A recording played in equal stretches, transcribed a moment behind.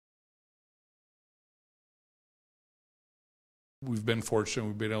We've been fortunate.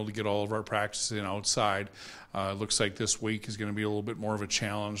 We've been able to get all of our practices in outside. It looks like this week is going to be a little bit more of a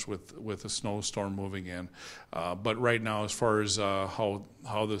challenge with a snowstorm moving in. But right now, as far as how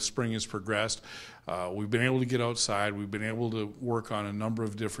the spring has progressed, we've been able to get outside. We've been able to work on a number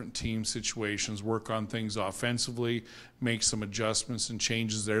of different team situations, work on things offensively, make some adjustments and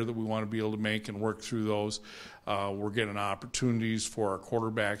changes there that we want to be able to make and work through those. We're getting opportunities for our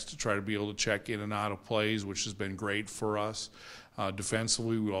quarterbacks to try to be able to check in and out of plays, which has been great for us.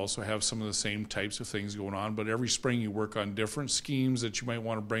 Defensively, we also have some of the same types of things going on, but every spring you work on different schemes that you might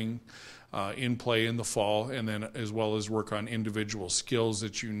want to bring in play in the fall, and then as well as work on individual skills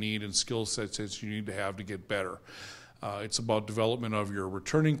that you need and skill sets that you need to have to get better. It's about development of your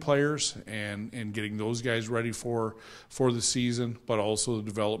returning players and getting those guys ready for the season, but also the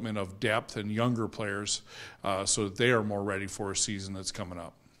development of depth and younger players so that they are more ready for a season that's coming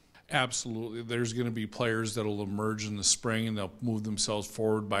up. Absolutely. There's going to be players that will emerge in the spring and they'll move themselves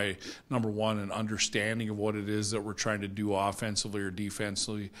forward by, number one, an understanding of what it is that we're trying to do offensively or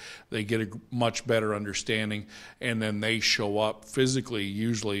defensively. They get a much better understanding, and then they show up physically,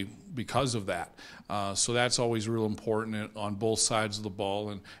 usually because of that. So that's always real important on both sides of the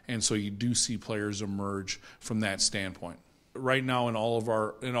ball, and so you do see players emerge from that standpoint. Right now in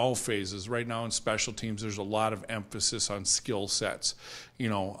all phases, right now in special teams, there's a lot of emphasis on skill sets,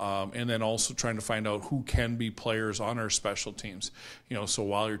 and then also trying to find out who can be players on our special teams. So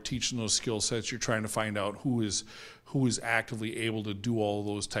while you're teaching those skill sets, you're trying to find out who is actively able to do all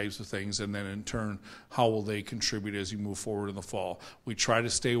those types of things, and then in turn, how will they contribute as you move forward in the fall. We try to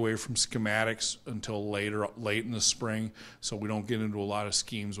stay away from schematics until late in the spring, so we don't get into a lot of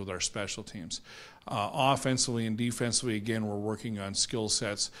schemes with our special teams. Offensively and defensively, again, we're working on skill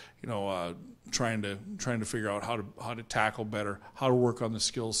sets, trying to figure out how to tackle better, how to work on the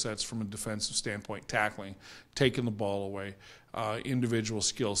skill sets from a defensive standpoint, tackling, taking the ball away, individual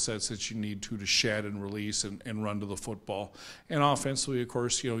skill sets that you need to shed and release and run to the football. And offensively, of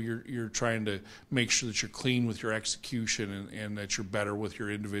course, you're trying to make sure that you're clean with your execution and that you're better with your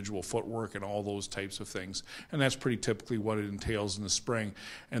individual footwork and all those types of things. And that's pretty typically what it entails in the spring.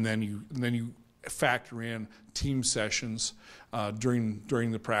 And then you factor in team sessions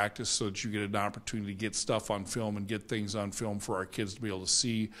during the practice so that you get an opportunity to get stuff on film and get things on film for our kids to be able to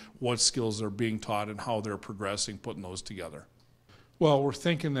see what skills are being taught and how they're progressing, putting those together. Well, we're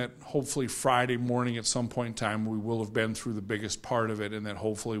thinking that hopefully Friday morning at some point in time we will have been through the biggest part of it, and that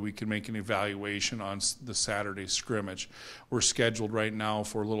hopefully we can make an evaluation on the Saturday scrimmage. We're scheduled right now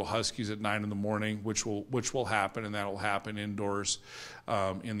for Little Huskies at 9 in the morning, which will happen, and that will happen indoors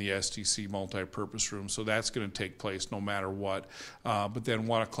in the STC multi-purpose room. So that's going to take place no matter what. But then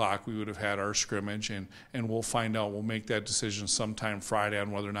 1 o'clock we would have had our scrimmage, and we'll find out. We'll make that decision sometime Friday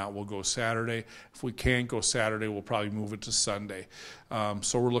on whether or not we'll go Saturday. If we can't go Saturday, we'll probably move it to Sunday.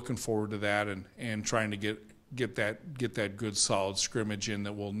 So we're looking forward to that and trying to get that good solid scrimmage in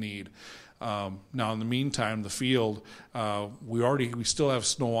that we'll need. Now in the meantime, the field, we still have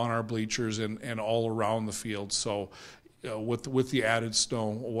snow on our bleachers and all around the field. So with the added snow,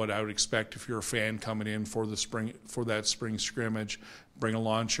 what I would expect if you're a fan coming in for that spring scrimmage, bring a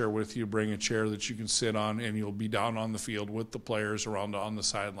lawn chair with you, bring a chair that you can sit on, and you'll be down on the field with the players around on the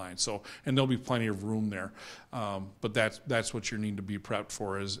sideline. So, and there'll be plenty of room there. But that's what you need to be prepped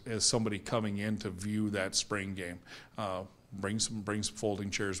for as somebody coming in to view that spring game. Bring some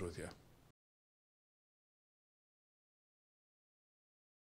folding chairs with you.